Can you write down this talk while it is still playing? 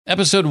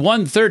Episode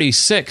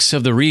 136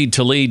 of the Read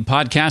to Lead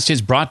podcast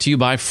is brought to you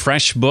by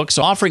FreshBooks,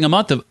 offering a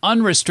month of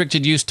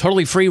unrestricted use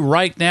totally free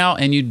right now,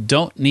 and you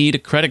don't need a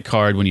credit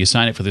card when you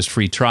sign up for this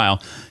free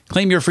trial.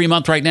 Claim your free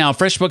month right now,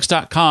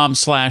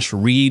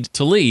 freshbooks.com/read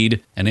to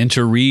lead, and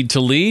enter Read to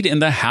Lead in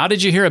the How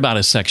Did You Hear About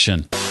Us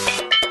section.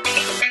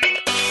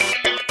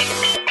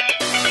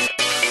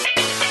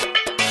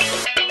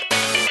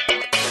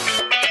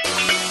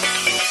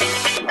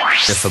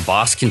 If a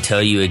boss can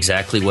tell you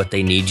exactly what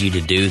they need you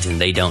to do, then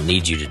they don't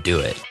need you to do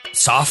it.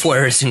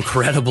 Software is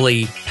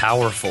incredibly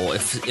powerful.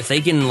 If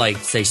they can,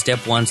 say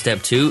step 1,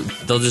 step 2,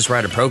 they'll just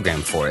write a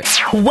program for it.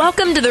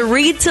 Welcome to the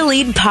Read to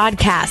Lead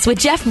podcast with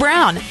Jeff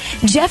Brown.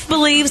 Jeff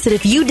believes that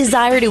if you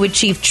desire to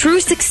achieve true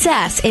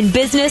success in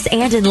business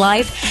and in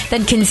life,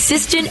 then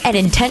consistent and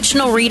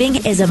intentional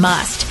reading is a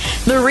must.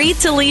 The Read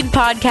to Lead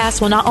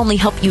podcast will not only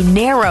help you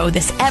narrow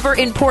this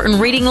ever-important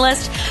reading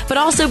list, but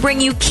also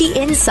bring you key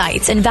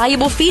insights and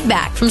valuable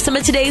feedback from some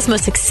of today's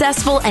most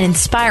successful and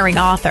inspiring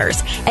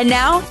authors. And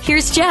now,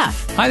 here's Jeff.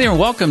 Hi there, and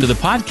welcome to the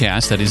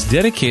podcast that is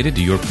dedicated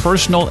to your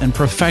personal and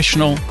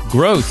professional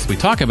growth. We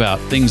talk about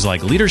things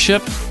like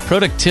leadership,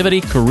 productivity,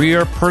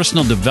 career,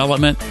 personal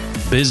development,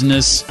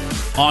 business,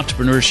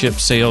 entrepreneurship,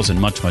 sales, and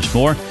much, much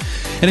more.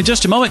 And in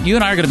just a moment, you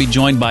and I are going to be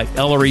joined by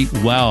Ellory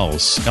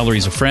Wells. Ellory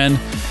is a friend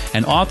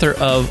and author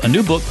of a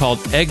new book called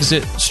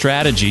Exit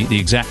Strategy, the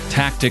exact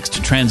tactics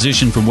to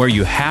transition from where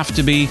you have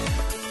to be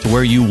to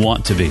where you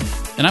want to be.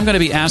 And I'm going to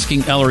be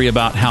asking Ellory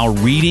about how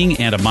reading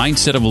and a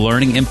mindset of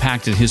learning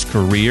impacted his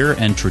career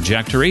and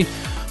trajectory,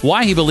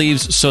 why he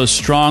believes so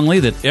strongly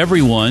that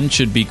everyone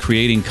should be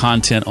creating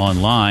content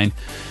online,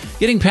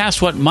 getting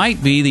past what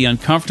might be the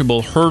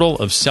uncomfortable hurdle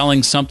of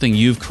selling something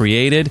you've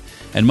created,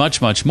 and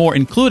much, much more,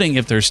 including,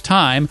 if there's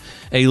time,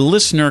 a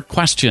listener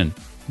question.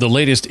 The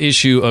latest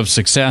issue of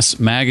Success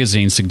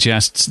magazine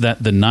suggests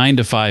that the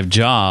 9-to-5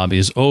 job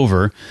is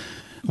over.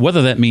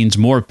 Whether that means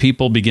more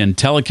people begin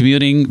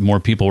telecommuting, more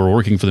people are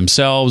working for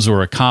themselves,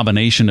 or a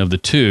combination of the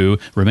two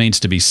remains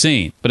to be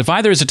seen. But if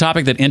either is a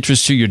topic that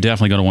interests you, you're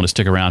definitely going to want to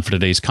stick around for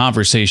today's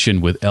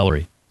conversation with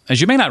Ellory.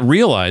 As you may not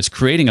realize,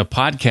 creating a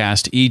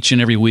podcast each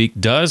and every week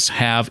does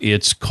have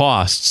its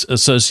costs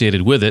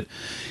associated with it.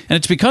 And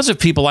it's because of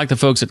people like the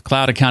folks at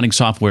cloud accounting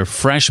software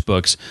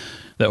FreshBooks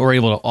that we're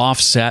able to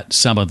offset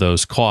some of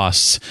those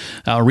costs.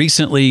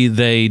 Recently,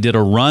 they did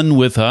a run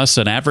with us,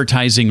 an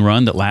advertising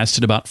run that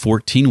lasted about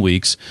 14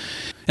 weeks.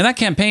 And that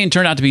campaign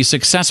turned out to be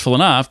successful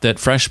enough that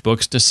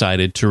FreshBooks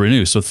decided to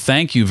renew. So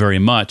thank you very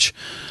much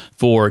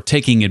for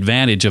taking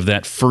advantage of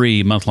that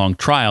free month-long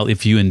trial,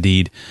 if you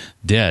indeed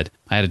did.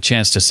 I had a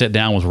chance to sit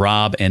down with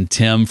Rob and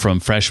Tim from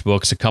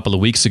FreshBooks a couple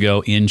of weeks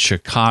ago in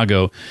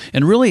Chicago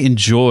and really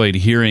enjoyed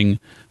hearing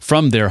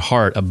from their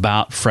heart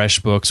about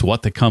FreshBooks,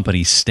 what the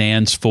company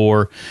stands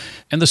for,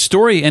 and the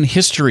story and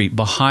history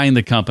behind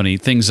the company,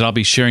 things that I'll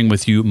be sharing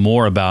with you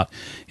more about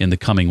in the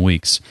coming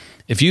weeks.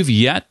 If you've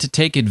yet to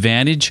take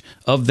advantage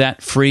of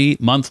that free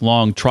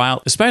month-long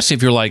trial, especially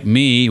if you're like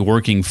me,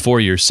 working for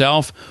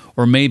yourself,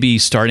 or maybe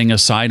starting a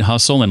side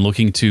hustle and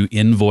looking to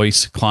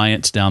invoice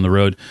clients down the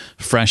road,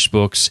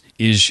 FreshBooks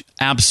is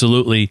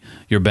absolutely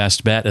your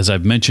best bet. As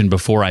I've mentioned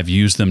before, I've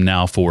used them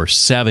now for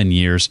 7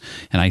 years,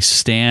 and I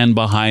stand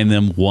behind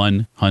them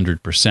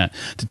 100%.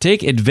 To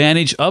take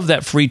advantage of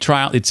that free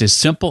trial, it's as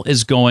simple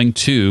as going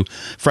to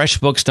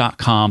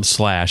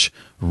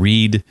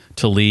freshbooks.com/read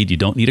to lead. You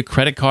don't need a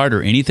credit card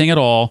or anything at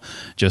all.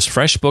 Just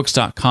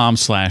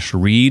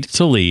freshbooks.com/read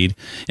to lead.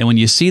 And when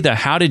you see the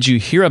How Did You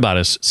Hear About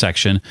Us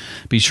section,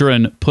 be sure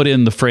and put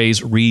in the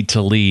phrase read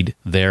to lead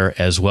there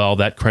as well.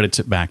 That credits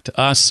it back to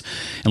us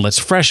and lets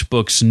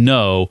FreshBooks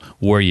know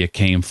where you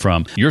came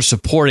from. You're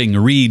supporting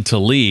Read to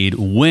Lead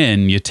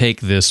when you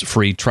take this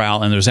free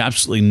trial, and there's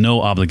absolutely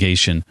no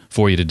obligation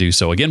for you to do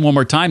so. Again, one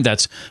more time,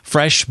 that's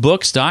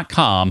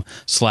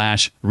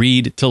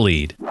freshbooks.com/read to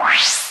lead.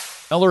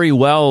 Ellory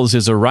Wells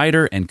is a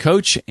writer and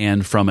coach,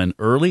 and from an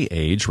early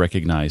age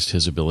recognized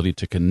his ability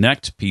to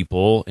connect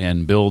people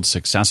and build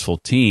successful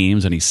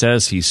teams. And he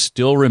says he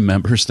still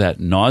remembers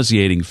that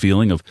nauseating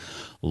feeling of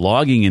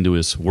logging into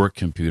his work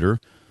computer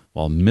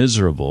while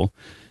miserable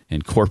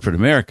in corporate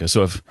America.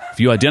 So if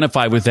you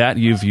identify with that,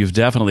 you've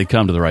definitely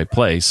come to the right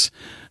place,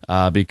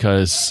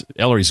 because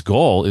Ellory's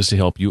goal is to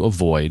help you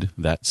avoid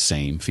that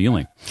same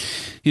feeling.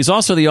 He's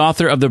also the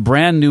author of the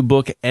brand new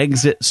book,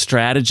 Exit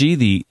Strategy,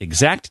 the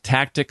exact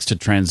tactics to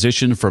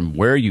transition from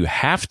where you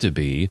have to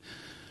be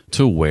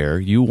to where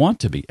you want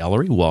to be.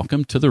 Ellory,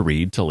 welcome to the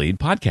Read to Lead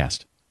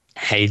podcast.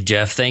 Hey,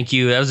 Jeff, thank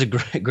you. That was a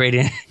great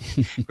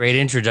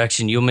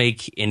introduction. You'll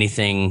make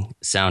anything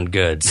sound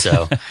good.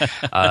 So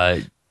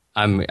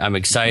I'm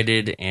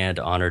excited and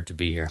honored to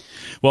be here.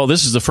 Well,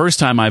 this is the first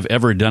time I've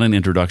ever done an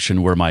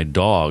introduction where my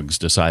dogs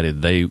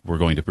decided they were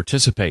going to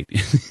participate.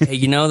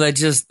 Hey,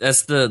 that's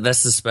the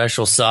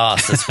special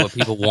sauce. That's what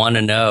people want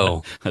to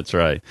know. That's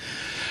right.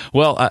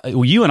 Well,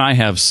 you and I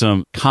have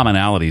some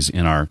commonalities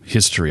in our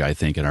history, I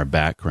think, in our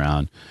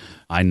background.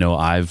 I know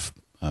I've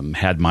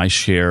had my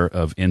share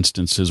of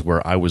instances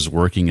where I was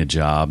working a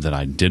job that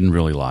I didn't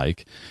really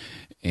like.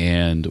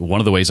 And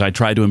one of the ways I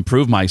tried to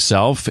improve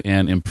myself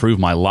and improve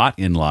my lot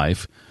in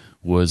life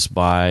was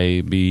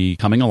by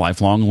becoming a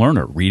lifelong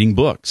learner, reading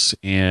books.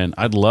 And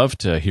I'd love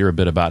to hear a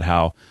bit about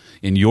how,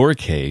 in your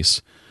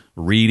case,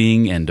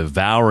 reading and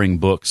devouring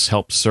books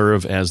helped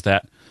serve as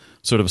that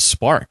sort of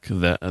spark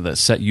that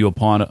set you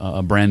upon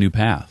a brand new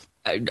path.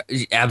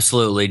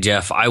 Absolutely,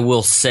 Jeff. I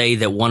will say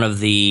that one of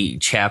the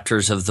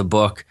chapters of the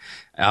book,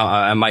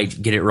 I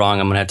might get it wrong.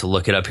 I'm going to have to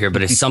look it up here,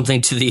 but it's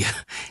something to the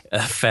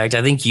effect.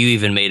 I think you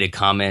even made a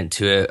comment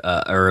to it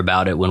or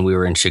about it when we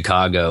were in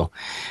Chicago,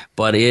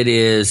 but it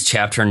is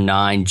chapter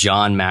 9,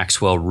 John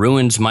Maxwell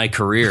Ruins My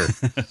Career.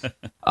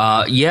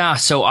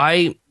 So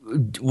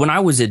when I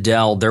was at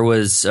Dell, there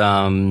was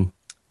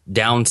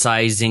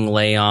downsizing,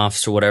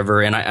 layoffs, or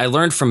whatever. And I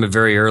learned from a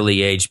very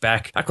early age,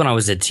 back when I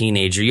was a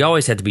teenager, you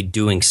always had to be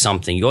doing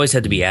something. You always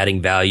had to be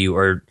adding value,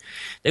 or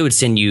they would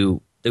send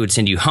you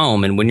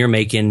home. And when you're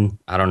making,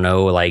 I don't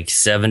know, like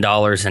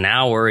 $7 an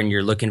hour and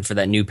you're looking for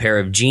that new pair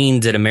of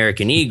jeans at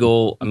American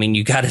Eagle, I mean,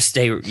 you got to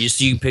stay,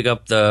 you pick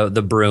up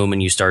the broom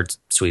and you start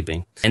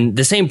sweeping. And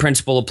the same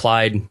principle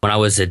applied when I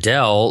was at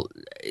Dell.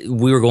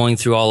 We were going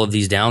through all of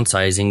these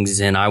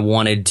downsizings and I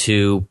wanted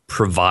to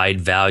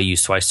provide value.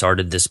 So I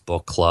started this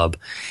book club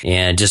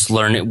and just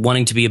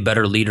wanting to be a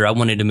better leader. I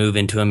wanted to move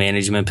into a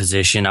management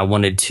position. I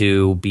wanted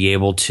to be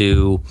able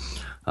to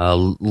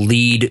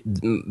lead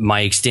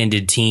my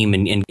extended team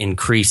and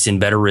increase in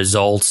better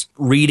results.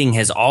 Reading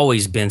has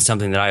always been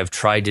something that I have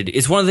tried to do.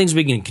 It's one of the things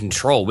we can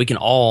control. We can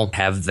all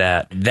have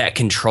that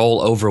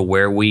control over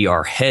where we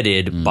are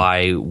headed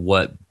by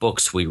what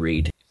books we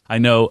read. I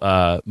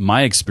know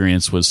my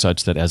experience was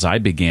such that as I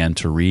began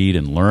to read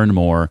and learn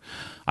more,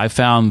 I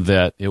found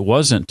that it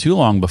wasn't too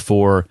long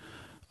before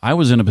I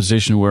was in a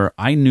position where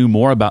I knew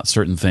more about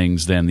certain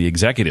things than the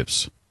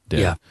executives did.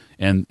 Yeah.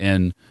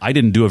 And I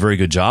didn't do a very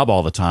good job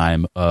all the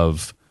time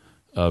of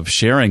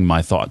sharing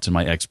my thoughts and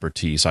my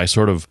expertise. I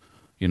sort of,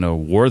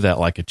 wore that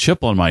like a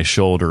chip on my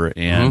shoulder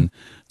and,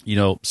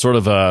 sort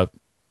of a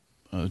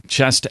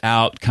chest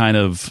out kind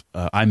of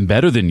I'm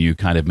better than you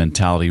kind of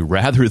mentality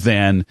rather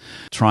than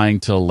trying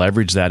to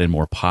leverage that in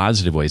more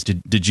positive ways.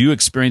 Did you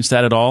experience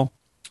that at all?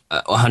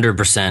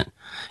 100%.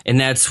 And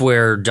that's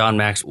where John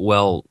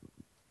Maxwell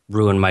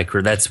ruined my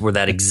career. That's where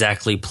that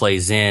exactly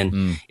plays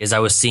in. Is I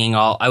was seeing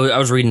I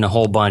was reading a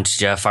whole bunch,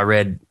 Jeff. I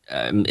read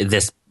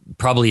this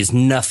probably is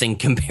nothing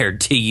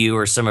compared to you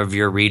or some of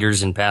your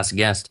readers and past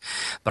guests,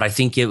 but I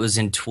think it was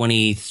in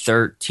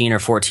 2013 or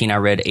 14 I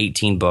read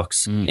 18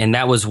 books, and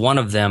that was one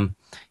of them.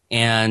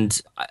 And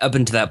up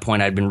until that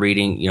point, I'd been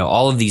reading,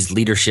 all of these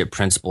leadership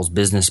principles,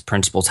 business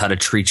principles, how to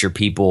treat your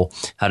people,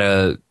 how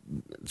to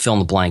fill in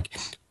the blank.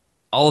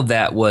 All of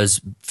that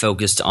was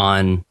focused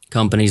on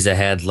companies that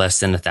had less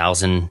than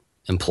 1,000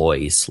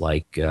 employees,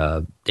 like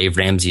Dave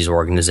Ramsey's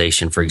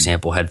organization, for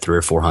example, had 300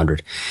 or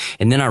 400.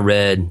 And then I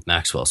read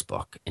Maxwell's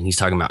book, and he's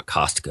talking about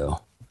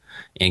Costco.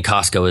 And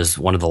Costco is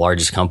one of the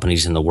largest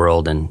companies in the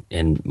world,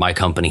 and my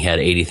company had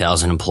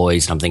 80,000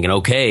 employees. And I'm thinking,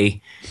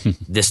 okay,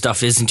 this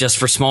stuff isn't just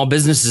for small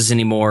businesses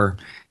anymore.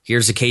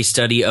 Here's a case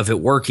study of it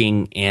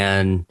working.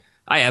 And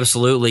I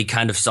absolutely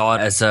kind of saw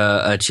it as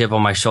a chip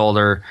on my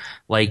shoulder.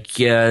 Like,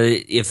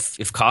 if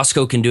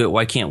Costco can do it,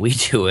 why can't we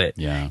do it?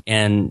 Yeah.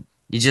 And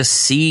you just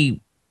see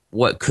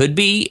what could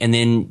be, and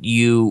then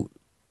you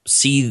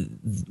see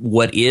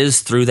what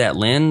is through that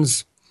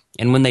lens.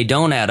 And when they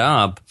don't add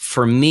up,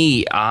 for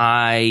me,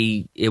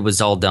 it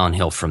was all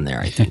downhill from there,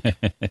 I think.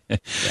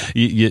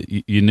 Yeah.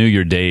 You knew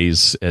your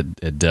days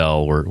at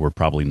Dell were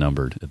probably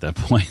numbered at that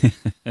point.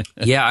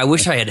 Yeah, I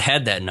wish I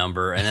had that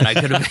number, and then I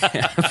could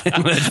have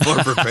been much more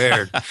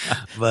prepared,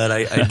 but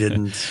I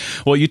didn't.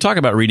 Well, you talk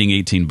about reading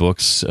 18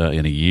 books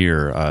in a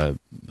year.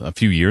 A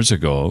few years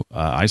ago,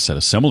 I set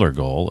a similar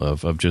goal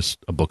of just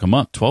a book a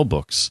month, 12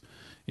 books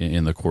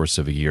in the course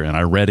of a year. And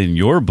I read in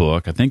your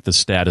book, I think the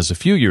stat is a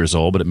few years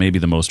old, but it may be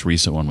the most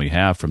recent one we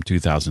have from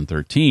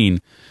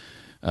 2013,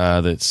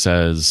 that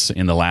says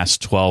in the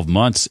last 12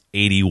 months,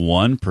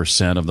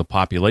 81% of the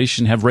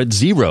population have read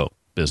 0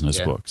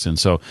 business books. And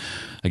so,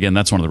 again,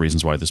 that's one of the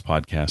reasons why this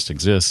podcast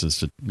exists, is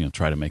to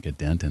try to make a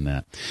dent in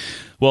that.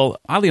 Well,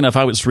 oddly enough,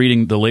 I was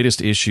reading the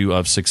latest issue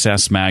of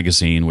Success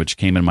Magazine, which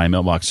came in my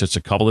mailbox just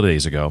a couple of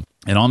days ago.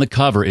 And on the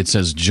cover, it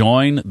says,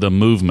 "Join the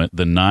movement.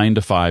 The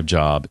 9-to-5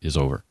 job is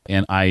over."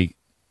 And I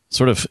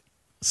sort of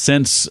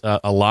sense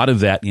a lot of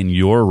that in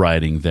your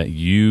writing, that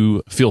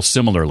you feel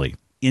similarly.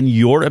 In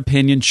your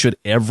opinion, should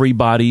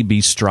everybody be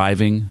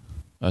striving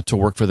to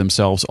work for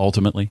themselves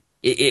ultimately?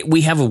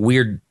 We have a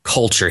weird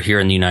culture here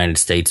in the United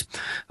States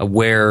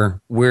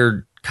where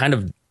we're kind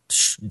of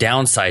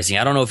downsizing.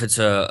 I don't know if it's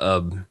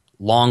a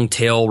long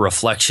tail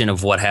reflection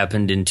of what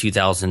happened in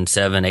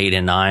 2007, 8,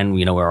 and 9,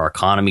 where our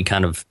economy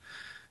kind of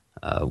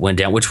went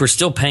down, which we're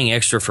still paying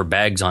extra for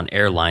bags on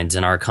airlines,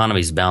 and our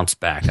economy's bounced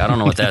back. I don't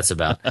know what that's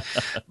about,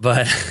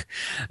 but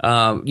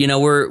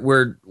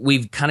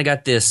we've kind of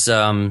got this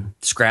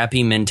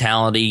scrappy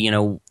mentality.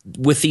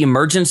 With the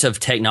emergence of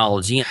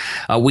technology,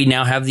 we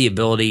now have the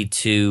ability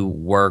to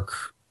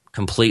work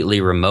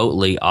completely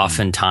remotely,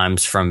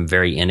 oftentimes from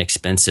very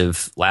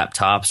inexpensive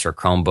laptops or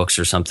Chromebooks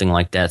or something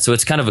like that. So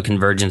it's kind of a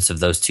convergence of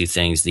those two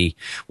things: the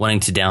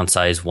wanting to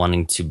downsize,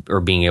 or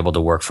being able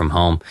to work from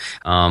home.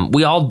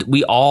 We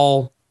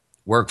all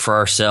work for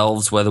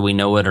ourselves, whether we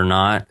know it or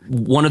not.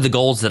 One of the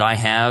goals that I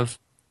have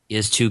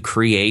is to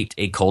create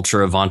a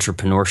culture of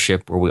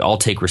entrepreneurship where we all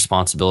take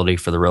responsibility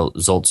for the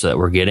results that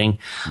we're getting.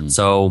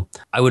 So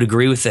I would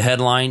agree with the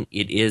headline.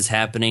 It is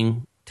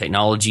happening.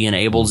 Technology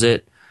enables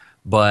it,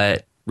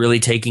 but really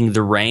taking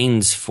the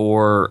reins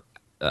for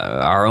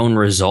our own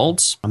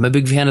results, I'm a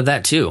big fan of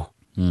that too.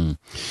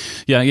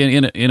 Yeah,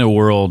 in a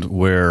world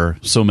where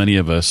so many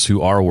of us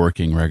who are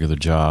working regular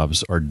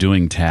jobs are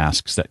doing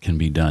tasks that can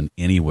be done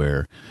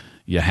anywhere,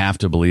 you have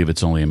to believe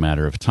it's only a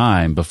matter of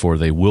time before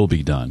they will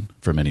be done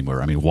from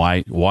anywhere. I mean,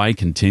 why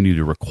continue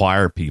to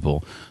require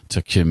people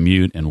to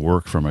commute and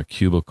work from a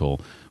cubicle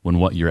when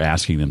what you're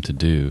asking them to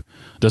do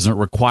doesn't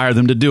require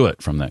them to do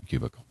it from that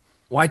cubicle?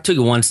 Well, I took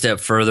it one step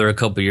further a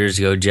couple of years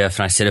ago, Jeff,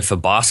 and I said, if a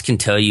boss can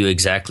tell you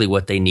exactly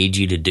what they need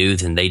you to do,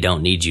 then they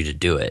don't need you to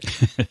do it.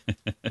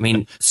 I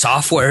mean,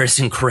 software is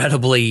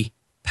incredibly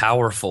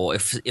powerful.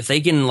 If they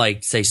can,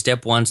 like, say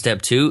step one,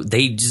 step two,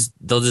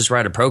 they'll just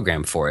write a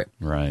program for it.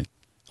 Right.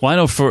 Well, I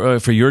know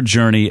for your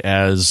journey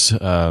as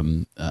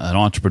an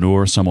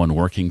entrepreneur, someone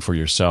working for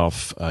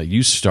yourself,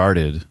 you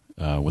started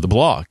with a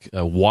blog.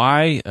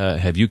 Why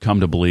have you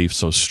come to believe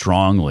so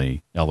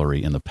strongly,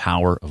 Ellory, in the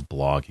power of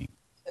blogging?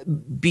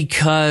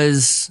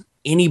 Because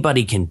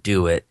anybody can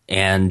do it,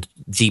 and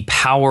the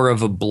power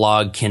of a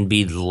blog can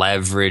be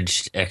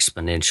leveraged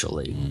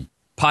exponentially.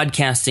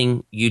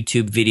 Podcasting,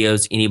 YouTube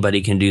videos,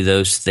 anybody can do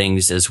those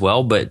things as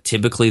well, but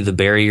typically the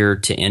barrier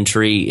to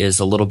entry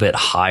is a little bit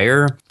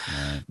higher.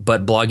 Right.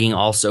 But blogging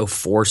also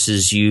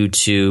forces you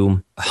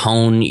to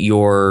hone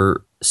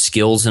your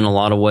skills in a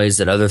lot of ways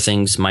that other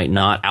things might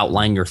not.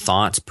 Outline your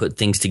thoughts, put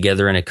things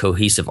together in a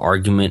cohesive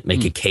argument,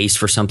 make a case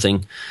for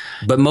something.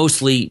 But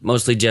mostly,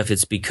 Jeff,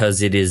 it's because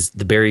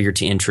the barrier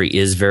to entry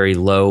is very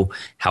low.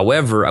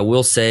 However, I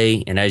will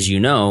say, and as you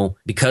know,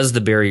 because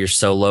the barrier is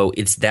so low,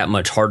 it's that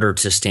much harder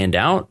to stand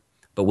out.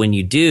 But when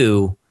you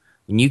do,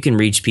 when you can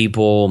reach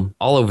people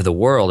all over the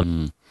world.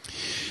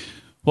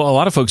 Well, a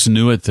lot of folks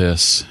new at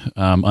this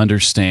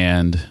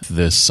understand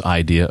this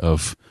idea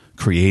of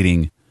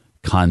creating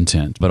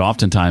content, but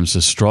oftentimes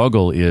the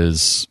struggle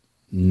is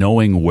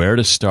knowing where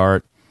to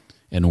start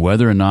and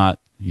whether or not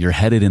you're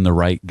headed in the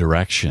right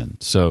direction.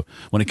 So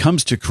when it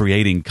comes to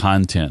creating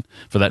content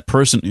for that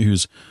person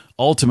who's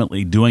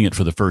ultimately doing it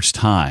for the first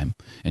time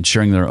and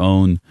sharing their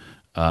own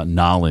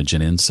knowledge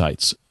and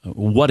insights,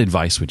 what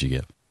advice would you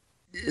give?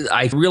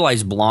 I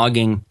realize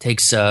blogging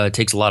takes a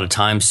lot of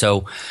time.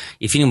 So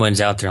if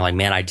anyone's out there like,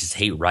 man, I just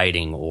hate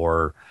writing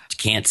or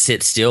can't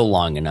sit still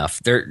long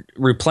enough,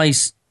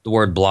 replace the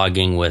word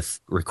blogging with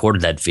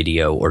recorded that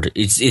video, or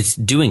it's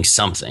doing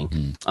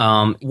something.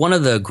 One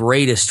of the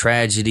greatest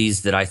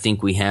tragedies that I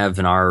think we have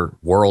in our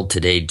world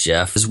today,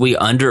 Jeff, is we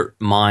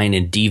undermine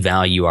and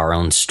devalue our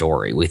own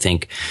story. We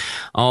think,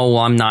 oh,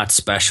 well, I'm not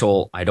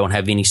special. I don't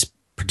have any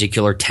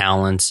particular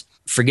talents.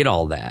 Forget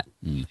all that.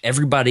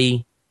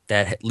 Everybody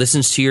that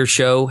listens to your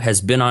show,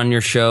 has been on your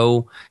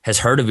show, has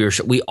heard of your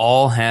show. We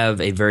all have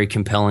a very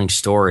compelling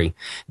story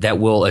that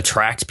will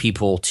attract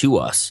people to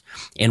us.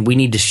 And we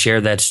need to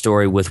share that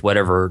story with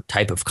whatever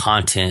type of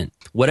content,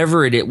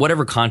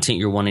 whatever content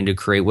you're wanting to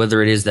create,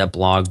 whether it is that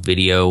blog,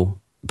 video,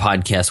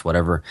 podcast,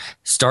 whatever.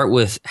 Start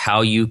with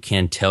how you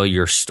can tell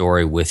your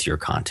story with your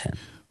content.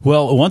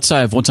 Well, once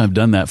I've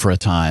done that for a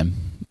time,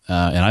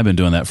 and I've been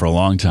doing that for a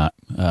long time,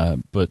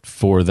 but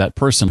for that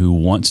person who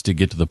wants to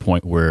get to the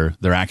point where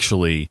they're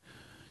actually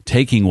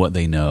taking what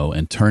they know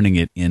and turning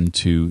it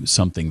into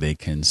something they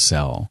can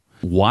sell,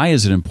 why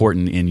is it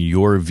important in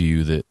your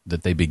view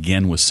that they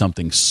begin with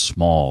something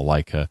small,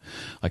 like a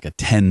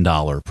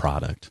 $10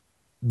 product?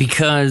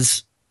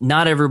 Because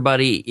not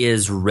everybody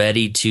is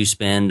ready to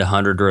spend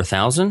 $100 or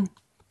 $1,000.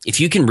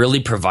 If you can really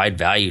provide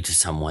value to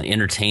someone,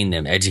 entertain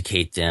them,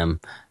 educate them,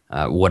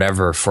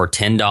 whatever, for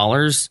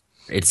 $10,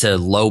 it's a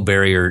low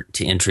barrier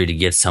to entry to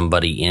get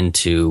somebody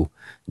into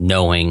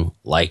knowing,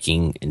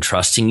 liking, and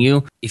trusting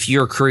you. If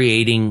you're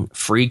creating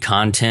free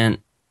content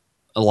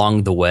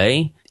along the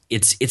way,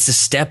 it's a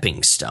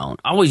stepping stone.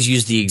 I always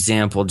use the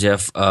example,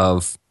 Jeff,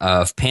 of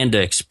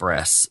Panda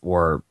Express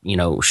or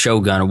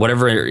Shogun or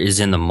whatever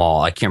is in the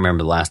mall. I can't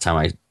remember the last time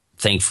I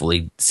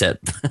thankfully set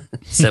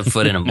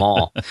foot in a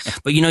mall.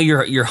 But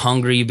you're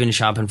hungry, you've been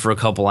shopping for a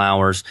couple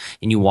hours,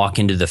 and you walk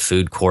into the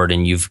food court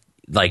and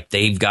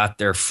they've got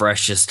their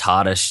freshest,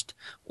 hottest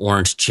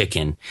orange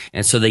chicken.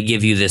 And so they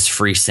give you this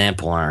free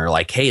sample and are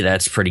like, hey,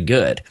 that's pretty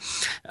good.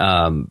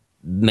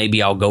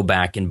 Maybe I'll go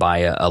back and buy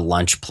a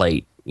lunch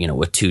plate,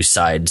 with 2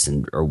 sides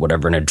or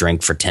whatever and a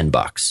drink for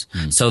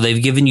 $10. So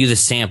they've given you the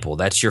sample.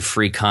 That's your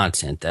free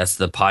content. That's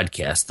the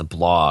podcast, the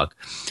blog,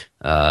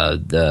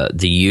 the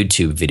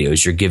YouTube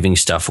videos. You're giving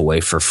stuff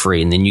away for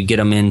free, and then you get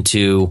them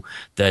into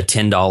the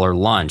 $10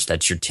 lunch.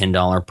 That's your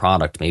 $10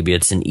 product. Maybe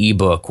it's an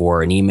ebook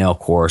or an email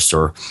course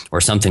or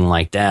something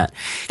like that.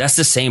 That's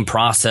the same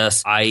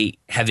process I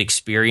have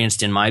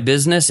experienced in my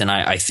business, and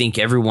I think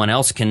everyone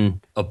else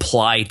can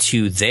apply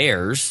to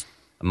theirs.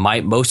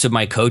 Most of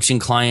my coaching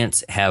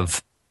clients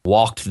have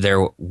walked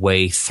their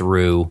way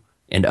through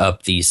and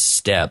up these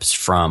steps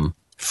from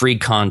free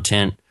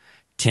content,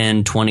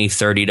 $10, $20,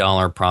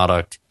 $30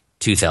 product,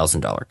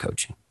 $2,000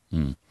 coaching.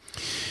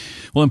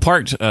 Well, in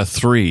part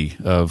 3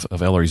 of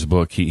Ellory's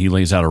book, he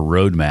lays out a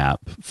roadmap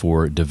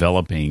for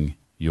developing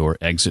your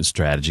exit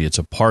strategy. It's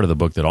a part of the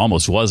book that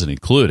almost wasn't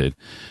included.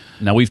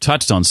 Now, we've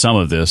touched on some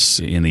of this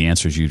in the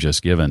answers you've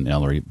just given,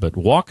 Ellory, but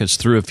walk us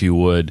through, if you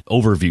would,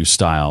 overview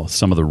style,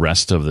 some of the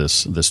rest of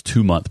this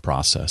 2-month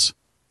process.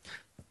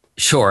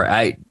 Sure.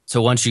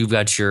 So once you've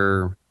got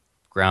your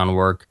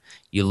groundwork,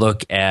 you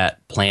look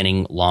at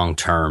planning long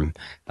term.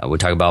 We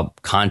talk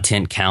about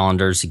content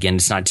calendars. Again,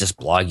 it's not just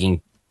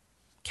blogging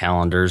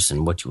calendars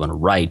and what you want to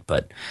write,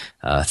 but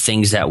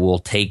things that will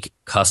take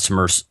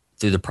customers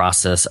through the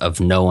process of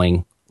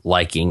knowing,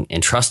 liking,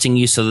 and trusting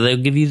you, so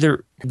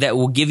that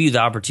will give you the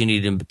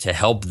opportunity to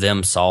help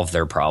them solve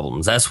their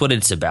problems. That's what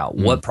it's about.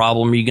 What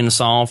problem are you going to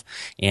solve,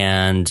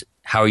 and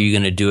how are you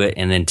going to do it?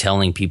 And then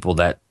telling people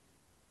that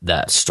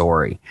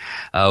story.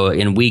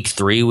 In week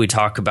 3, we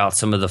talk about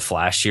some of the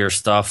flashier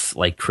stuff,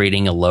 like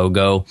creating a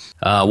logo.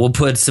 We'll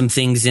put some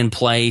things in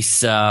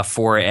place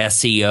for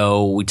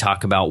SEO. We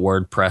talk about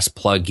WordPress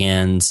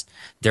plugins.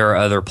 There are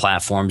other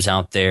platforms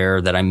out there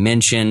that I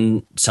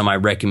mentioned. Some I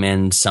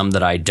recommend, some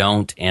that I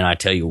don't, and I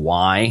tell you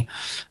why.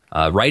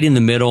 Right in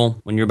the middle,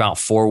 when you're about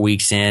 4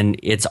 weeks in,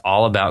 it's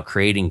all about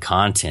creating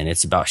content.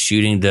 It's about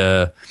shooting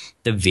the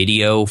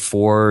video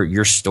for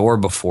your store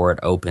before it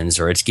opens,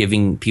 or it's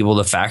giving people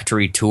the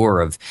factory tour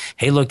of,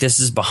 hey, look, this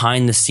is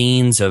behind the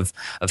scenes of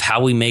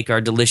how we make our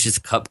delicious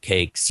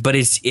cupcakes. But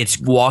it's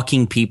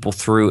walking people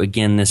through,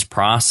 again, this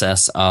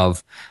process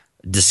of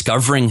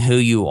discovering who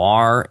you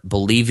are,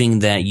 believing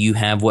that you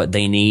have what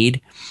they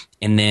need,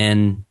 and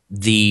then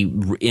the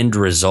end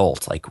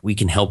result, like, we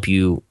can help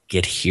you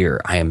get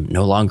here. I am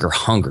no longer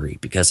hungry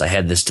because I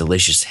had this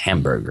delicious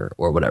hamburger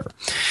or whatever.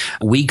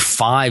 Week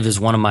 5 is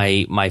one of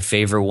my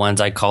favorite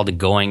ones. I call it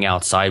going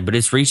outside, but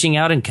it's reaching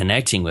out and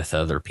connecting with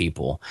other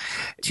people.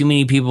 Too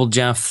many people,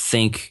 Jeff,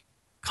 think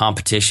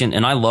competition,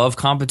 and I love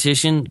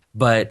competition,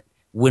 but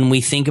when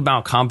we think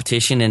about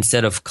competition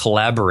instead of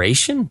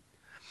collaboration,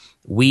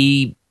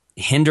 we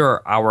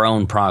hinder our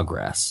own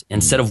progress.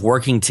 Instead of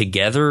working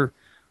together,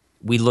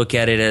 we look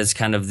at it as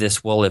kind of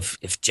this, well, if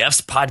Jeff's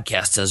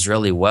podcast does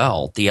really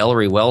well, the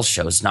Ellory Wells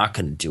show is not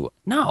going to do it.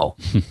 No.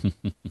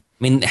 I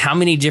mean, how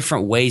many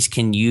different ways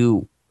can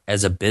you,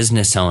 as a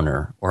business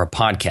owner or a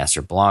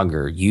podcaster,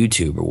 blogger,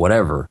 YouTube, or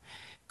whatever,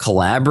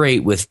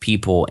 collaborate with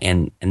people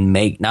and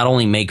not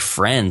only make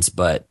friends,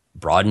 but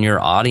broaden your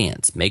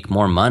audience, make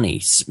more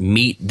money,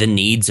 meet the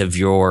needs of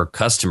your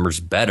customers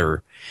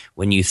better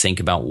when you think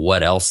about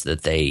what else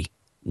that they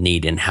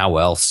need and how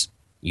else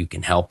you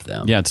can help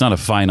them. Yeah, it's not a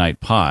finite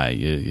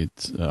pie.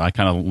 I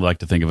kind of like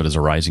to think of it as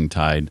a rising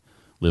tide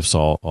lifts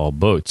all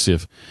boats.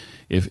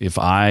 If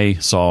I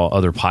saw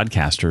other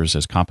podcasters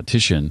as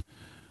competition,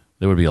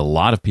 there would be a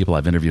lot of people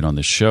I've interviewed on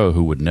this show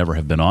who would never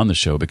have been on the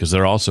show because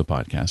they're also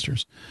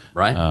podcasters.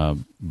 Right.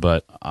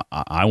 But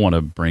I want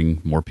to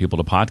bring more people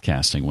to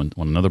podcasting. When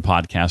another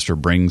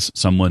podcaster brings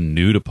someone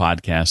new to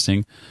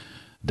podcasting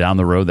down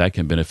the road, that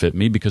can benefit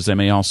me because they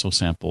may also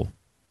sample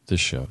this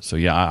show. So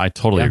yeah, I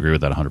totally agree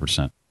with that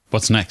 100%.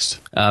 What's next?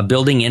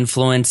 Building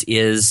influence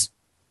is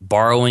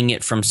borrowing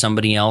it from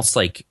somebody else,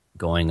 like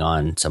going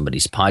on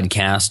somebody's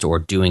podcast or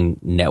doing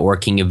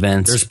networking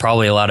events. There's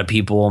probably a lot of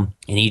people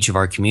in each of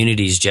our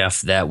communities,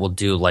 Jeff, that will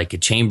do like a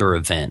chamber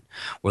event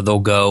where they'll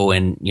go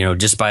and,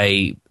 just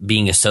by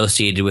being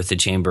associated with the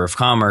Chamber of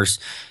Commerce,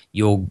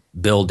 you'll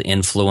build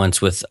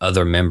influence with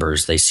other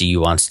members. They see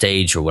you on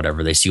stage or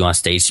whatever. They see you on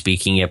stage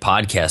speaking at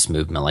Podcast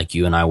Movement like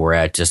you and I were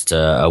at just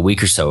a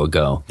week or so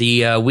ago.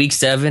 The week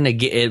 7,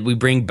 again, we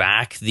bring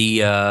back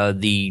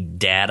the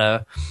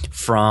data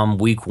from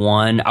week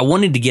 1. I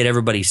wanted to get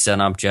everybody set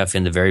up, Jeff,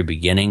 in the very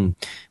beginning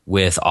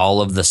with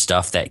all of the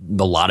stuff that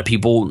a lot of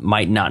people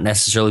might not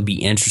necessarily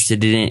be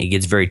interested in. It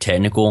gets very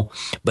technical.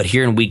 But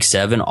here in week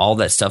 7, all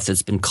that stuff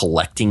that's been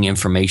collecting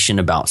information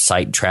about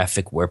site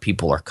traffic, where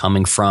people are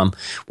coming from,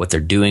 what they're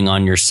doing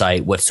on your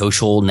site, what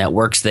social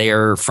networks they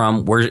are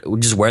from,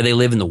 just where they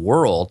live in the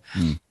world.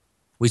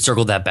 We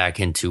circled that back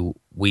into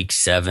week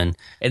 7.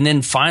 And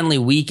then finally,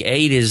 week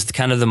 8 is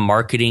kind of the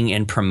marketing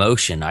and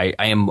promotion. I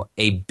am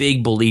a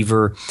big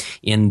believer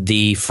in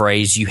the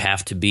phrase, you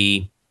have to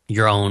be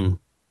your own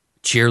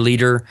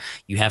cheerleader.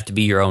 You have to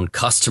be your own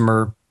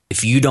customer.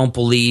 If you don't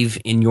believe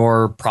in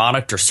your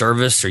product or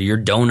service or your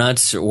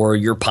donuts or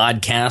your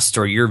podcast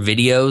or your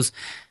videos,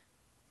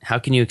 how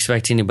can you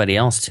expect anybody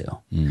else to?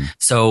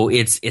 So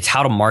it's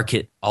how to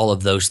market all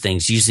of those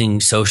things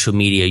using social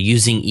media,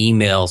 using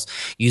emails,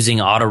 using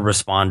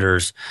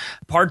autoresponders.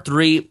 Part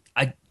 3,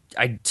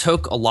 I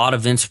took a lot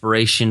of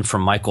inspiration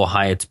from Michael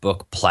Hyatt's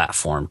book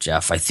Platform,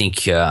 Jeff. I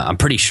think I'm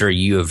pretty sure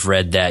you have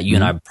read that. You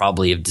and I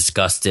probably have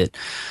discussed it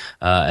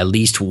at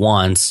least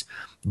once.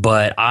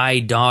 But I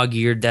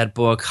dog-eared that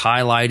book,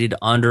 highlighted,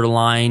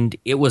 underlined.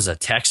 It was a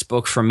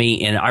textbook for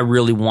me, and I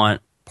really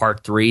want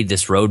part 3,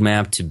 this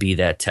roadmap, to be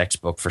that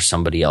textbook for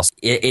somebody else.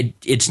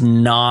 It's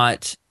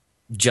not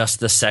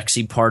just the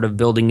sexy part of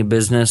building a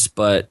business,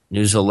 but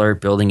news alert,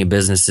 building a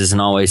business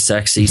isn't always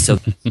sexy. So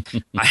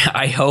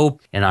I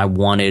hope, and I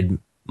wanted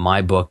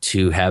my book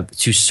to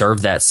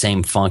serve that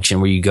same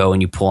function where you go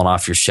and you pull it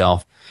off your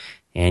shelf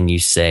and you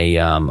say,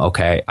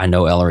 okay, I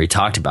know Ellory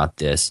talked about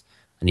this.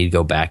 I need to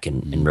go back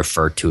and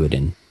refer to it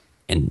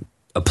and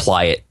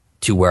apply it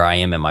to where I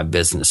am in my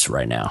business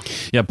right now.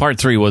 Yeah, part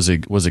 3 was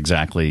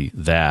exactly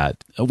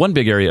that. One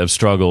big area of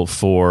struggle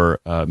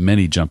for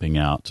many jumping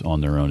out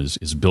on their own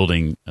is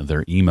building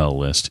their email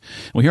list.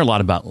 We hear a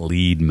lot about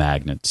lead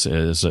magnets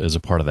as a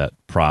part of that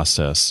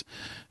process.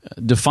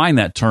 Define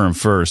that term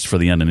first for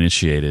the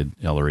uninitiated,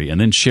 Ellory, and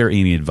then share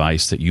any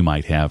advice that you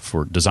might have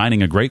for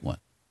designing a great one.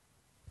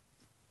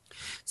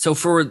 So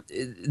for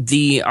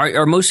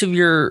are most of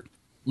your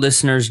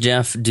listeners,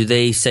 Jeff, do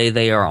they say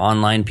they are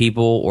online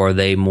people, or are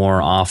they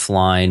more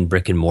offline,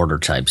 brick and mortar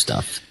type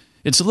stuff?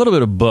 It's a little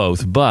bit of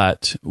both,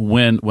 but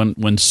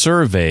when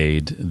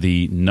surveyed,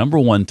 the number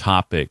one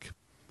topic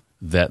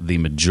that the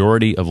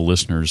majority of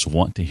listeners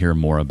want to hear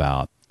more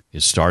about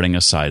is starting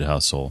a side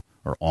hustle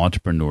or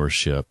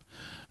entrepreneurship,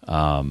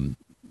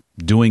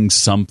 doing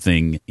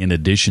something in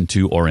addition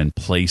to or in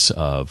place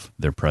of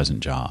their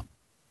present job.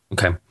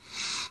 Okay.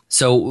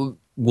 So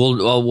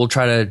we'll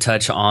try to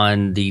touch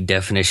on the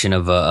definition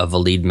of a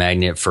lead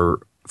magnet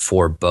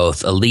for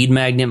both. A lead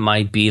magnet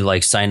might be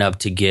like sign up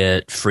to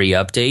get free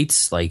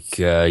updates, like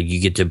you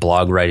get to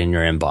blog right in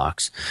your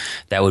inbox.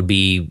 That would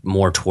be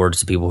more towards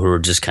the people who are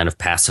just kind of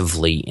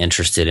passively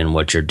interested in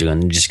what you're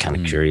doing, just kind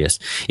of curious.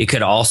 It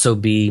could also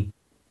be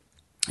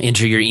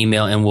enter your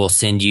email and we'll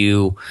send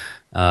you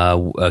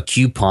a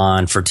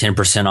coupon for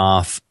 10%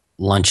 off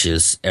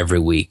lunches every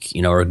week,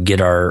 or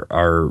get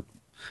our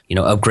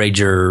upgrade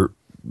your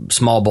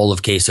small bowl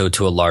of queso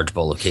to a large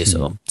bowl of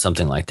queso,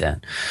 something like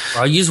that.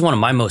 I'll use one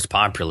of my most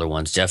popular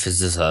ones, Jeff, is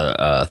this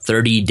a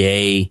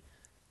 30-day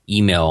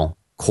email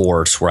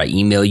course where I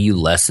email you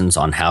lessons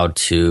on how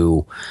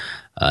to,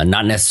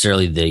 not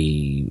necessarily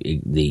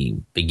the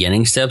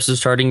beginning steps of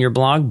starting your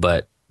blog,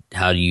 but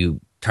how do you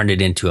turn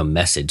it into a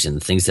message and the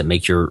things that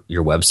make your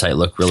website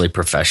look really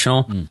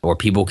professional, or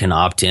people can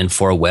opt in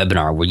for a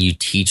webinar where you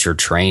teach or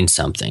train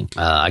something.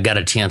 I got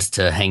a chance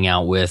to hang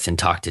out with and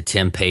talk to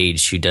Tim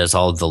Page, who does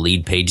all of the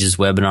Lead Pages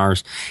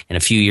webinars. And a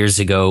few years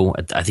ago,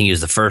 I think it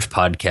was the first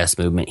podcast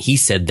movement, he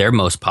said their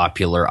most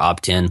popular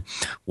opt-in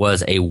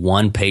was a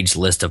one-page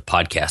list of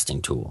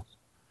podcasting tools.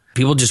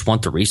 People just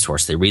want the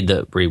resource. They read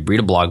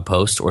a blog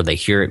post or they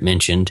hear it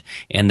mentioned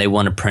and they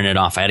want to print it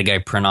off. I had a guy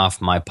print off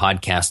my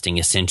podcasting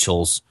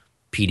essentials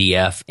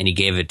PDF and he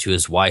gave it to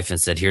his wife and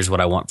said, here's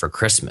what I want for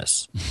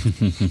Christmas.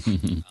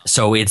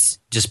 So it's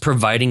just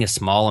providing a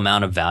small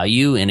amount of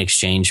value in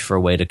exchange for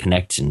a way to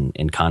connect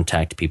and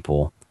contact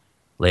people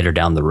later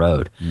down the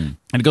road. And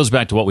it goes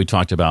back to what we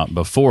talked about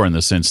before, in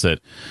the sense that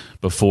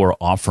before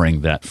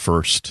offering that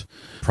first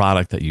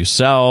product that you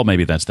sell,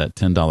 maybe that's that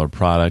 $10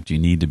 product, you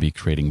need to be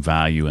creating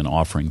value and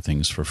offering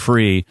things for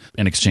free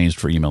in exchange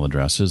for email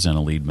addresses, and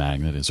a lead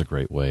magnet is a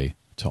great way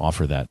to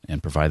offer that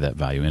and provide that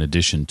value in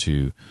addition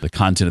to the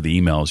content of the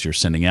emails you're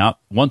sending out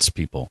once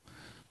people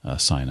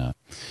sign up.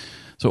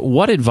 So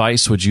what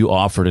advice would you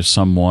offer to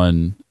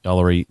someone,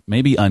 Ellory,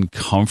 maybe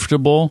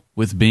uncomfortable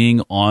with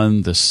being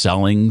on the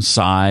selling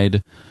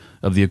side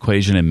of the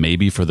equation and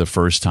maybe for the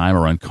first time,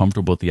 or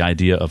uncomfortable with the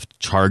idea of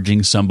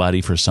charging somebody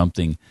for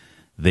something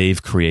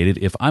they've created?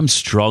 If I'm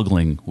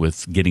struggling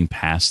with getting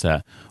past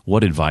that,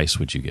 what advice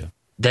would you give?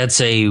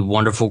 That's a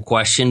wonderful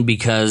question,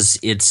 because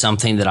it's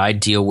something that I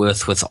deal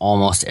with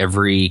almost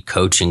every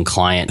coaching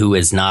client who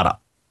is not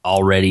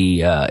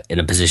already in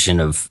a position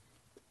of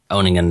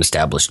owning an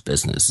established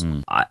business.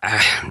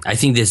 I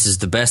think this is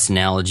the best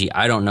analogy.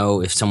 I don't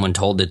know if someone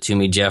told it to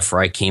me, Jeff, or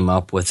I came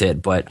up with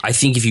it, but I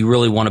think if you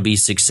really want to be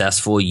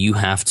successful, you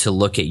have to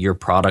look at your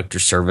product or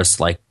service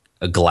like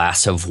a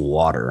glass of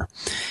water.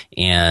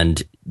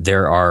 And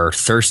there are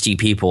thirsty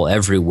people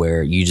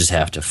everywhere. You just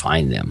have to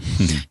find them.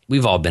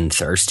 We've all been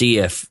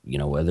thirsty,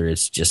 whether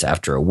it's just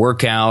after a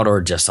workout or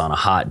just on a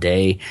hot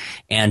day.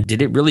 And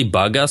did it really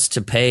bug us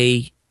to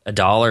pay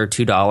 $1 or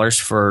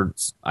 $2 for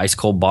ice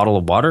cold bottle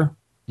of water?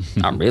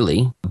 Not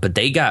really. But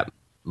they got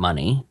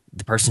money,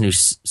 the person who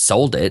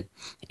sold it,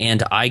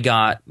 and I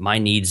got my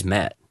needs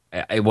met.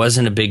 It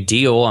wasn't a big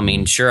deal. I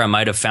mean, sure, I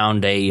might have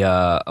found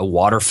a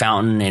water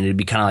fountain and it'd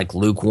be kind of like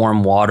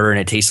lukewarm water and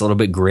it tastes a little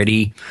bit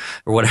gritty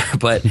or whatever,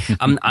 but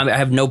I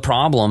have no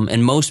problem.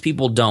 And most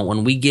people don't.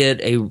 When we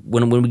get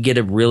when we get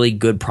a really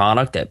good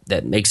product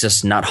that makes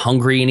us not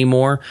hungry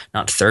anymore,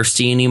 not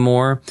thirsty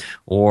anymore,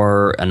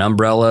 or an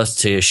umbrella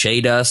to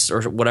shade us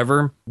or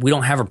whatever, we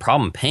don't have a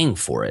problem paying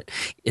for it.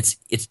 It's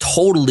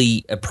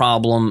totally a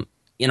problem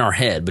in our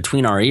head,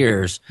 between our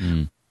ears,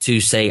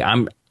 to say,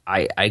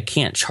 I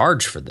can't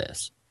charge for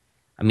this.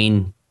 I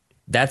mean,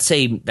 that's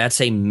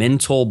a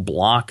mental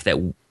block that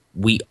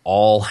we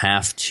all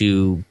have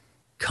to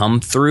come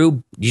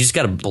through. You just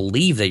got to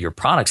believe that your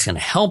product's going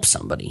to help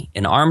somebody.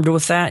 And armed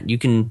with that,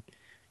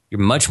 you're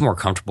much more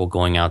comfortable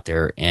going out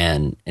there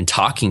and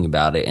talking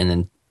about it and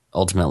then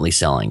ultimately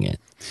selling it.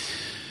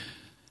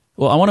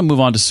 Well, I want to move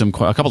on to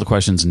a couple of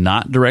questions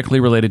not directly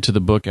related to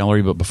the book,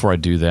 Ellory, but before I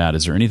do that,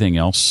 is there anything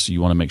else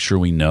you want to make sure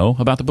we know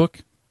about the book?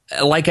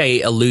 Like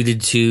I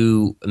alluded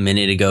to a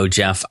minute ago,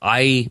 Jeff,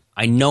 I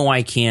know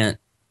I can't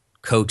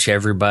coach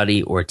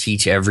everybody or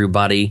teach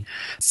everybody.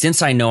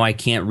 Since I know I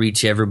can't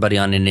reach everybody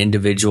on an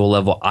individual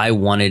level, I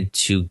wanted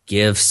to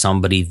give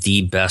somebody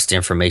the best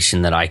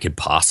information that I could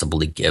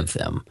possibly give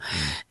them.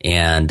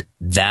 And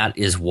that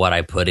is what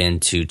I put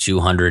into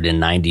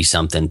 290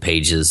 something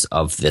pages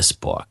of this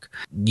book.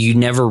 You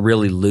never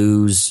really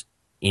lose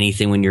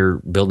anything when you're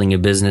building a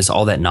business.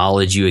 All that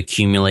knowledge you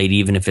accumulate,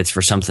 even if it's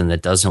for something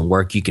that doesn't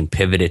work, you can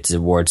pivot it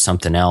towards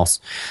something else.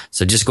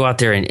 So just go out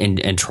there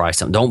and try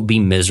something. Don't be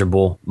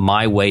miserable.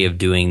 My way of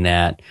doing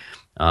that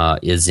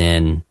is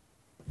in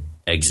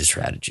exit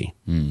strategy.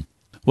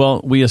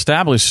 Well, we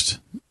established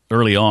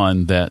early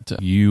on that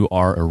you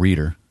are a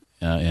reader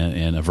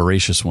and a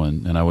voracious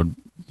one, and I would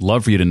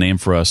love for you to name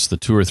for us the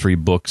 2 or 3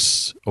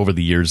 books over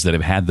the years that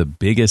have had the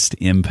biggest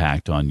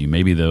impact on you,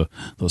 maybe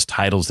those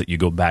titles that you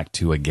go back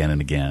to again and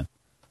again.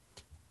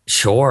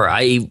 Sure.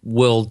 I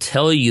will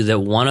tell you that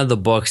one of the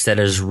books that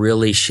has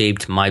really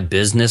shaped my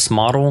business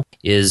model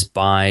is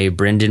by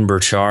Brendon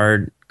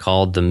Burchard,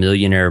 called The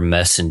Millionaire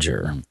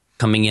Messenger.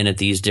 Coming in at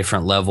these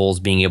different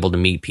levels, being able to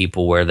meet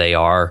people where they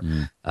are,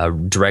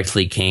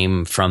 directly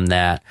came from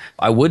that.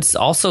 I would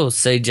also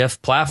say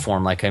Jeff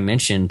Platform, like I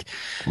mentioned,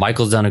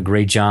 Michael's done a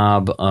great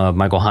job.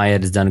 Michael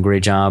Hyatt has done a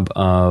great job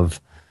of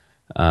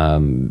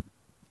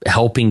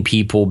helping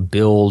people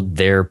build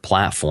their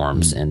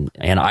platforms. And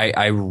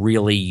I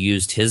really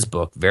used his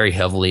book very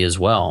heavily as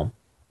well.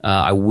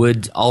 I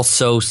would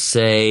also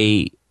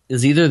say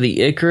is either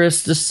the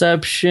Icarus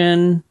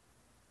Deception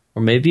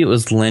or maybe it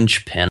was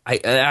Lynchpin.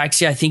 I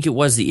think it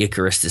was the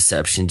Icarus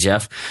Deception,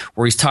 Jeff,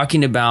 where he's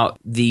talking about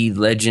the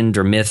legend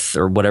or myth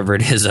or whatever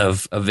it is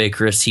of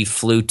Icarus. He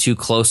flew too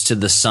close to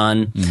the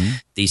sun.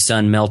 The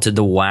sun melted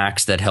the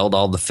wax that held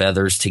all the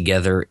feathers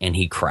together, and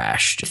he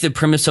crashed. The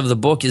premise of the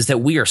book is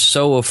that we are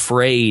so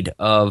afraid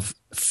of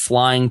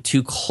flying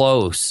too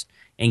close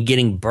and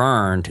getting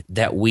burned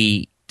that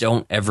we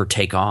don't ever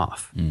take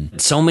off.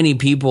 So many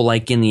people,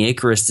 like in the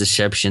Icarus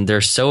Deception, they're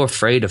so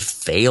afraid of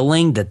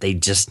failing that they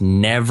just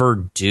never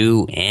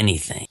do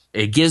anything.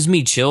 It gives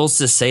me chills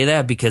to say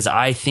that because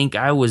I think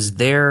I was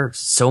there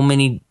so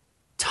many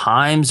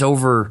times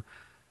over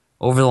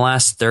the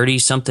last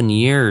 30-something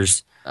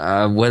years,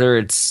 whether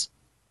it's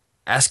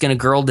asking a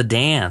girl to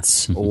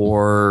dance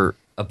or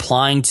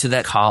applying to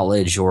that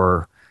college,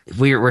 or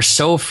we're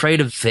so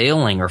afraid of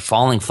failing or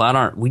falling flat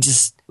on we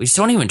just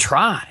don't even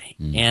try.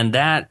 And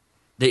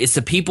it's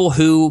the people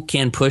who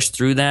can push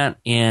through that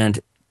and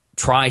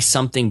try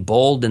something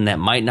bold and that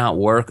might not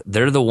work.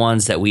 They're the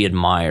ones that we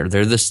admire.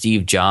 They're the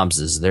Steve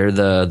Jobses. They're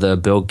the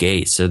Bill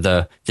Gates. They're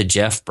the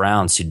Jeff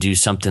Browns who do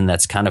something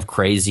that's kind of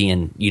crazy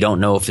and you don't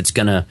know if it's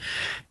gonna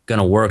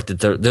work. That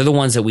they're the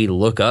ones that we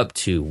look up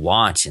to,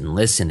 watch and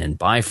listen and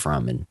buy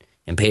from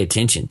and pay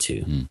attention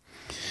to.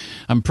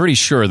 I'm pretty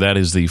sure that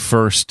is the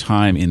first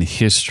time in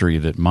history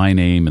that my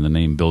name and the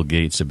name Bill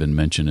Gates have been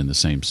mentioned in the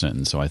same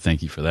sentence, so I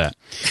thank you for that.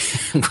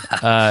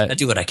 I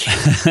do what I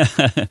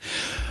can.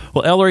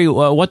 Well, Ellory,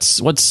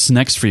 what's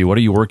next for you? What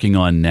are you working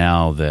on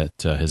now that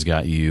has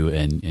got you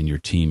and your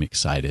team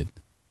excited?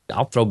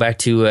 I'll throw back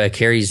to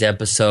Carrie's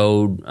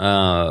episode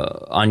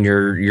on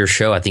your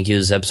show. I think it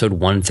was episode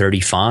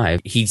 135.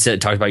 He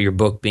talked about your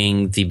book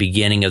being the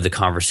beginning of the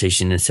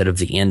conversation instead of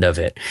the end of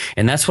it.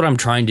 And that's what I'm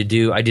trying to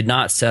do. I did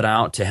not set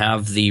out to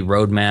have the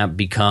roadmap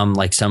become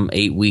like some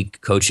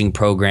 8-week coaching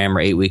program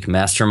or 8-week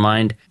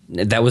mastermind.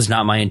 That was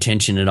not my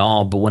intention at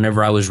all. But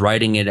whenever I was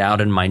writing it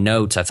out in my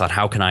notes, I thought,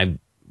 how can I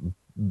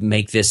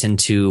make this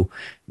into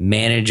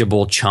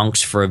manageable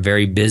chunks for a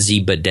very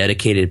busy but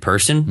dedicated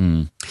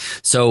person?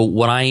 So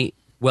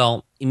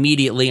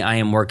immediately I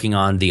am working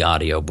on the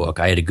audiobook.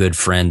 I had a good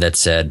friend that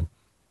said,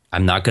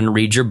 I'm not going to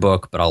read your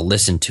book, but I'll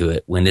listen to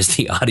it. When is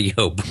the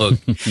audiobook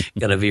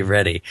going to be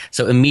ready?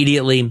 So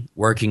immediately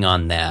working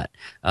on that.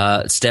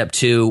 Step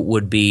 2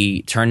 would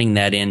be turning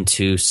that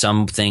into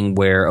something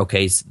where,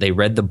 okay, so they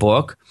read the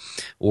book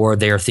or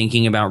they are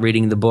thinking about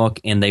reading the book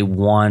and they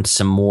want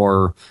some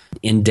more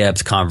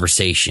in-depth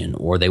conversation,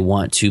 or they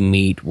want to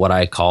meet what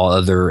I call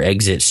other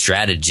exit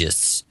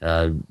strategists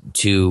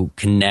to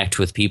connect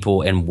with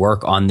people and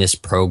work on this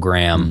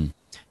program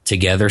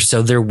together.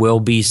 So there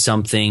will be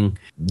something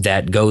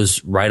that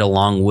goes right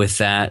along with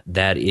that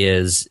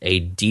is a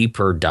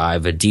deeper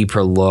dive, a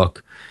deeper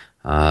look,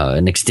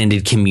 an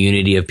extended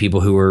community of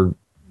people who are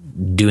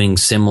doing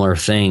similar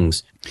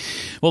things.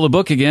 Well, the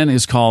book, again,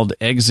 is called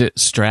Exit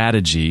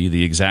Strategy,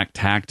 the exact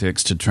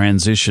tactics to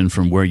transition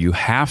from where you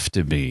have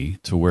to be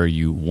to where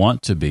you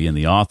want to be. And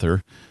the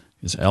author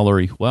is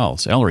Ellory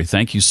Wells. Ellory,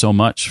 thank you so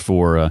much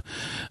for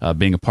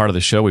being a part of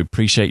the show. We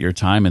appreciate your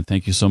time, and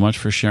thank you so much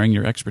for sharing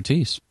your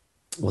expertise.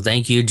 Well,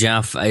 thank you,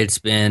 Jeff. It's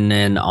been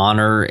an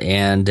honor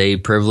and a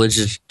privilege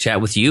to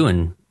chat with you,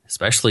 and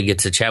especially get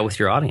to chat with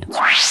your audience.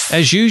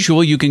 As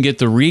usual, you can get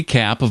the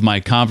recap of my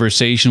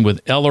conversation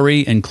with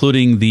Ellory,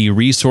 including the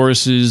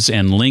resources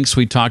and links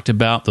we talked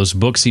about, those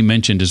books he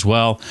mentioned as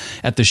well,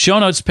 at the show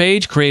notes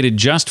page created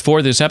just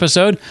for this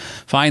episode.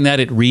 Find that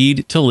at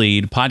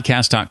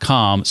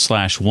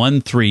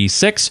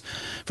readtoleadpodcast.com/136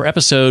 for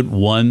episode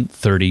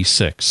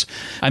 136.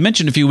 I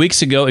mentioned a few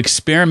weeks ago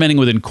experimenting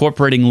with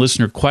incorporating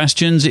listener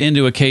questions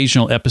into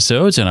occasional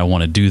episodes, and I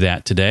want to do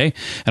that today.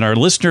 And our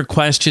listener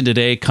question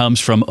today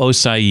comes from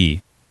Osai.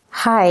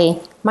 Hi,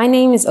 my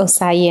name is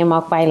Osai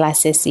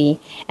Mokbai-Lasisi,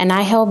 and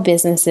I help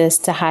businesses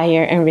to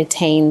hire and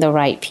retain the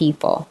right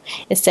people.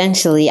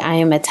 Essentially, I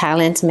am a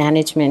talent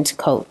management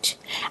coach.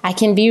 I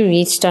can be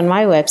reached on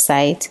my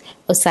website,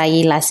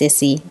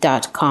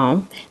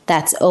 osailasisi.com.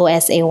 That's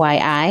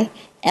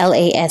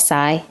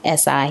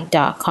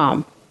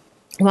OSAYILASISI.com.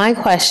 My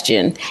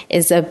question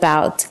is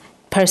about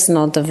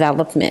personal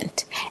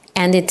development,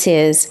 and it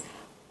is,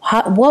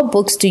 what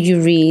books do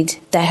you read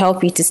that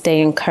help you to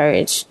stay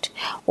encouraged?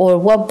 Or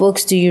what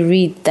books do you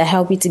read that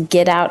help you to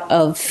get out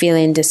of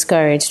feeling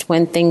discouraged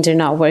when things are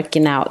not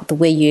working out the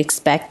way you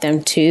expect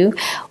them to,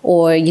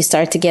 or you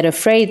start to get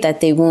afraid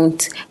that they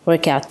won't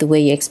work out the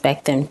way you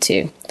expect them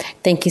to?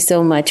 Thank you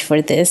so much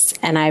for this,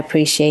 and I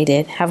appreciate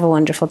it. Have a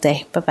wonderful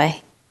day.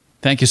 Bye-bye.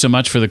 Thank you so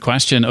much for the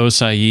question,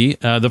 Osai.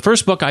 The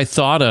first book I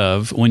thought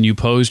of when you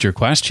posed your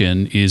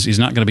question is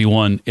not going to be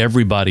one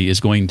everybody is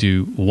going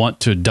to want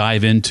to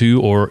dive into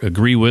or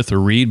agree with or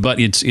read, but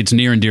it's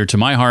near and dear to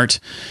my heart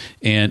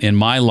and in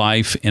my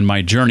life and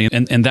my journey,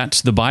 and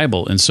that's the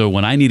Bible. And so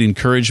when I need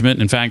encouragement,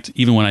 in fact,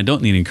 even when I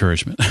don't need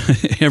encouragement,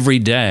 every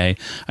day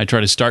I try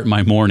to start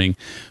my morning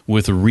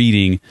with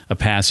reading a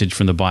passage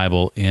from the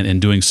Bible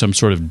and doing some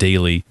sort of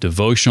daily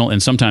devotional.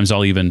 And sometimes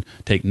I'll even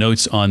take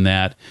notes on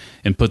that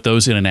and put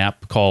those in an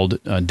app called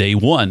Day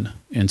One.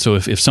 And so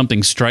if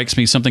something strikes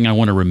me, something I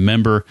want to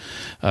remember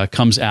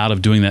comes out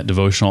of doing that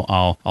devotional,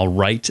 I'll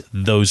write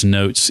those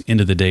notes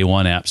into the Day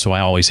One app. So I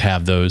always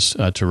have those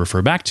to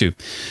refer back to.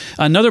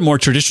 Another more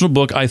traditional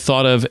book I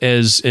thought of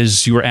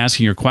as you were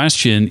asking your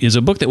question is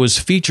a book that was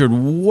featured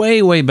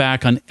way, way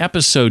back on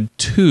episode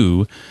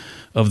 2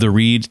 of the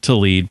Read to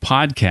Lead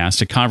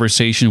podcast, a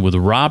conversation with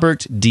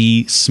Robert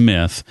D.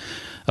 Smith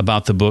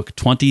about the book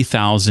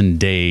 20,000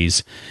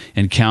 Days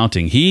and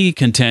Counting. He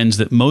contends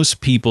that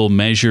most people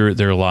measure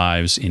their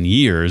lives in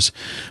years,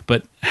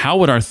 but how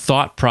would our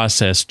thought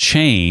process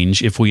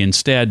change if we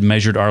instead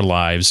measured our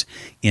lives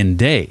in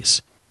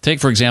days? Take,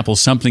 for example,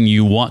 something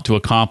you want to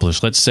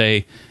accomplish. Let's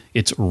say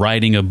it's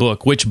writing a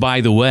book, which,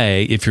 by the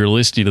way, if you're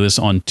listening to this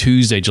on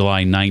Tuesday,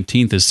 July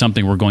 19th, is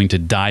something we're going to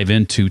dive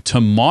into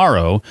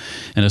tomorrow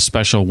in a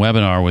special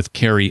webinar with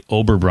Carrie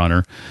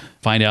Oberbrunner.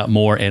 Find out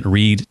more at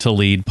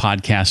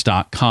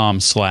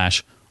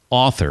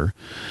readtoleadpodcast.com/author.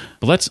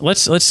 But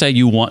let's say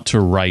you want to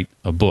write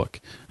a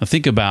book. Now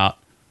think about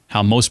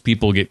how most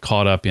people get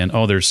caught up in,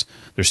 there's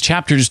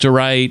chapters to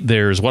write,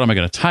 there's what am I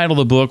going to title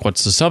the book,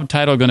 what's the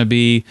subtitle going to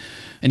be,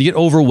 and you get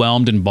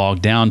overwhelmed and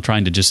bogged down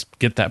trying to just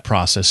get that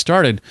process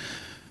started.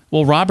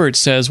 Well, Robert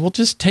says,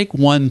 just take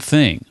one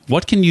thing.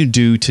 What can you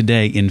do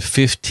today in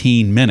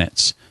 15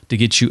 minutes to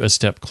get you a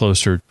step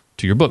closer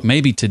to your book?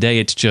 Maybe today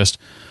it's just,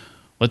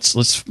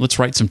 let's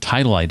write some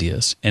title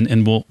ideas,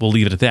 and we'll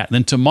leave it at that.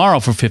 Then tomorrow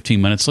for 15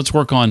 minutes, let's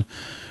work on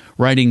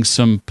writing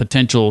some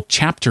potential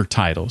chapter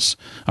titles,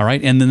 all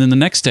right? And then the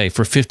next day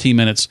for 15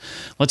 minutes,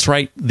 let's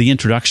write the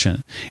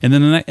introduction. And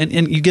then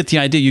and you get the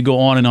idea. You go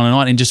on and on and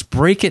on and just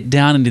break it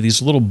down into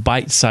these little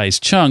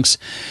bite-sized chunks,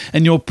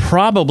 and you'll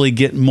probably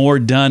get more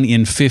done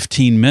in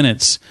 15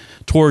 minutes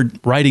toward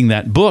writing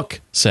that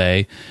book,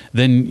 say,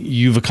 than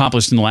you've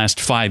accomplished in the last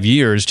 5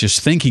 years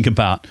just thinking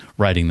about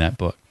writing that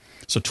book.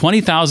 So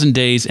 20,000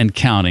 Days and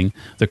Counting,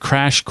 the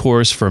crash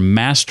course for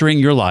mastering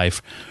your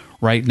life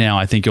right now,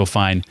 I think you'll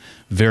find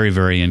very,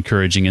 very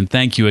encouraging. And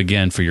thank you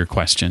again for your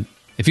question.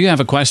 If you have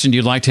a question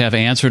you'd like to have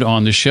answered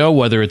on the show,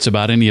 whether it's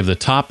about any of the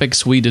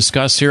topics we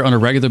discuss here on a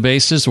regular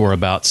basis or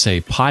about,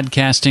 say,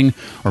 podcasting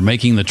or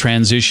making the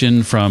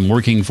transition from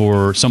working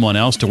for someone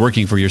else to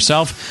working for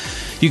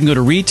yourself, you can go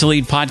to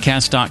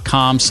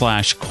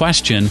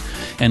readtoleadpodcast.com/question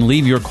and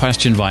leave your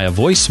question via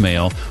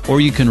voicemail, or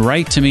you can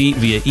write to me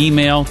via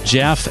email,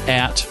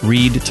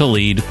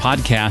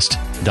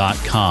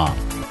 jeff@readtoleadpodcast.com.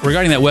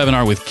 Regarding that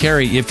webinar with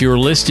Carrie, if you're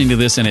listening to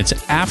this and it's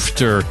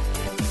after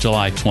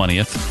July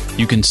 20th,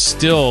 you can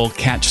still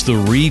catch the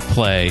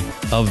replay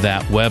of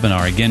that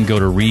webinar. Again, go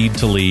to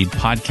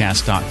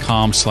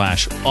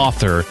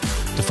readtoleadpodcast.com/author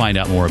to find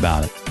out more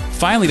about it.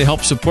 Finally, to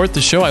help support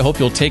the show, I hope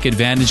you'll take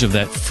advantage of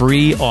that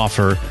free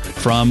offer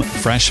from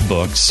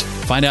FreshBooks.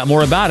 Find out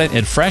more about it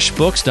at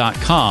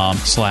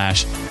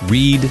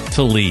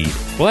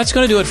freshbooks.com/readtolead. Well, that's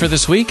going to do it for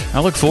this week. I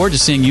look forward to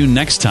seeing you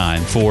next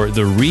time for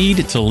the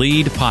Read to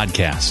Lead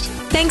podcast.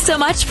 Thanks so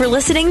much for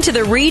listening to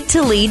the Read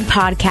to Lead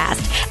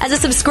podcast. As a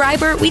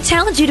subscriber, we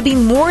challenge you to be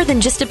more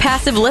than just a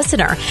passive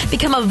listener.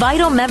 Become a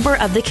vital member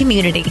of the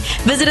community.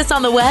 Visit us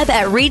on the web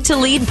at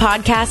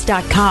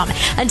readtoleadpodcast.com.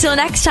 Until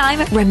next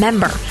time,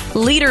 remember,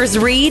 leaders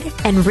read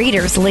and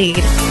readers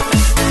lead.